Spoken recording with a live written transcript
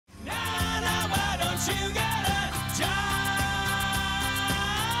you get a job?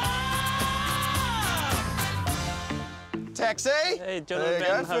 Taxi. Hey, Jonathan, There you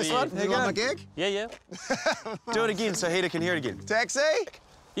go. how are First you? one. How You want my gig? Yeah, yeah. Do it again so Heater can hear it again. Taxi.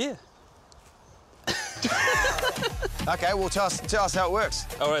 Yeah. Okay, well, tell us how it works.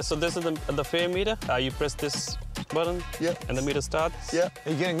 All right, so this is the fare meter. You press this button. Yep. And the meter starts. Yeah.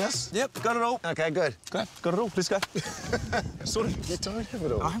 Are you getting this? Yep, got it all. Okay, good. Got it all. Let's go. Sorry. You don't have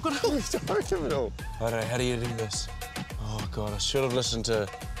it all. I've got it all. You don't have it all. I don't know, how do you do this? Oh, God, I should have listened to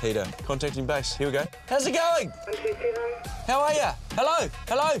Heater. Contacting base. Here we go. How's it going? 129. How are you? Hello?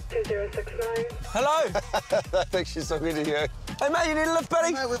 Hello? 2069. Hello? I think she's talking to you. Hey, mate, you need a lift,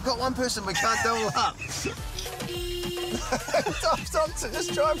 buddy? No, we've got one person. We can't double up. Stop,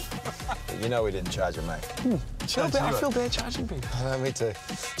 just drive. You know we didn't charge him, mate. I feel bad charging people. Me too.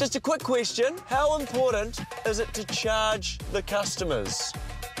 Just a quick question. How important is it to charge the customers?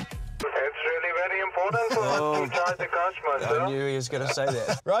 It's really very important to charge the customers, I knew he was going to say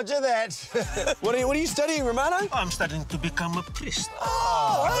that. Roger that. What are you studying, Romano? I'm starting to become a priest.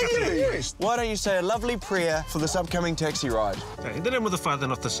 Oh, are you? Why don't you say a lovely prayer for this upcoming taxi ride? In the name of the Father,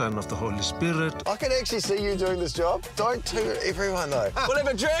 and of the Son, and of the Holy Spirit. I can actually see you doing this job. Don't toot everyone, though. We'll have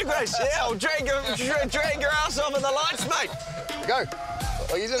a drag race. Yeah, I'll drag your ass off in the lights, mate. Go.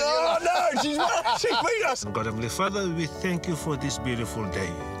 Oh, you just, Oh, no, she beat us. God, Heavenly Father, we thank you for this beautiful day.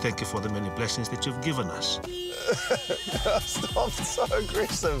 Thank you for the many blessings that you've given us. Stop, so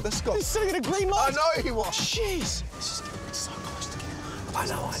aggressive. This guy's sitting at a green light. I know he was. Jeez. It's just getting so close to him. I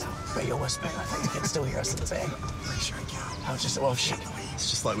know. But you're whispering. I think he can still hear us in the back. Pretty sure he can. Well, shit. It's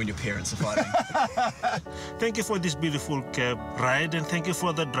just like when your parents are fighting. Thank you for this beautiful cab ride, and thank you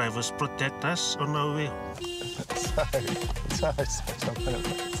for the drivers protect us on our way. It's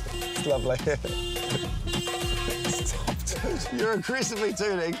lovely. Stop tooting. You're aggressively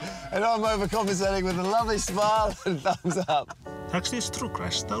tooting, and I'm overcompensating with a lovely smile and thumbs up. Taxi is through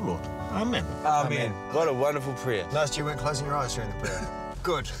Christ our Lord. Amen. Amen. What a wonderful prayer. Noticed you weren't closing your eyes during the prayer.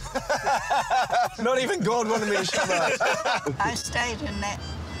 Good. Not even God wanted me to shut my eyes. I stayed in that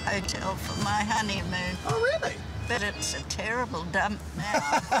hotel for my honeymoon. Oh, really? But it's a terrible dump now.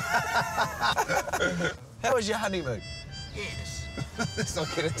 How was your honeymoon? Yes. Let's not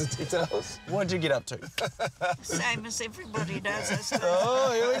get into details. What did you get up to? Same as everybody does, I suppose.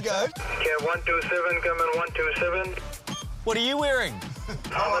 Oh, here we go. Cab 127, come in 127. What are you wearing?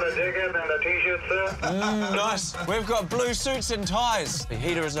 I'm in a jacket and a t-shirt, sir. Nice. We've got blue suits and ties. The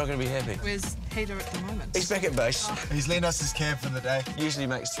Heater is not going to be happy. Where's Heater at the moment? He's back at base. He's lent us his cab for the day. Usually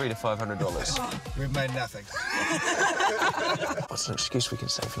makes $300 to $500. We've made nothing. What's an excuse we can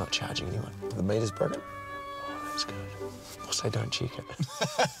say for not charging anyone? The meter's broken. Oh, that's good. We'll say don't check it.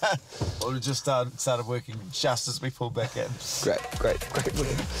 Well, it just started working just as we pulled back in. Great.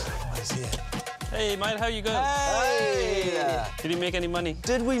 Oh, he's here. Hey, mate, how you going? Hey! Did you make any money?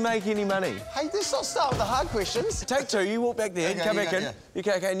 Did we make any money? Hey, let's not start with the hard questions. Take two. You walk back there. Okay, come you back go, in. yeah.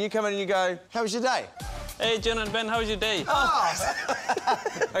 Okay, and you come in and you go. How was your day? Hey, John and Ben, how's your day?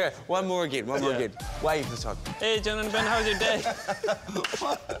 Okay, one more again. Again. Wave this time. Hey, John and Ben, how's your day?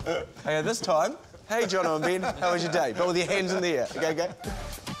 Okay, this time. Hey, John and Ben, how was your day? But with your hands in the air. Okay.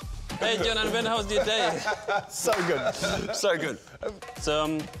 Hey, John and Ben, how's your day? So good. So good.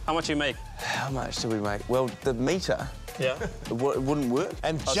 So, how much you make? How much do we make? Well, the meter. Yeah. It wouldn't work.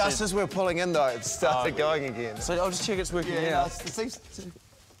 And just as we're pulling in, though, it started going again. So I'll just check it's working Yeah, now. it seems...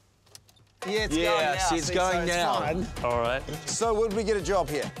 Yeah, it's Yeah, going now. see, it's going so now. fine. All right. So would we get a job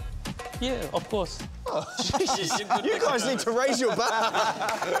here? Yeah, of course. Jesus, you guys need to raise your bar.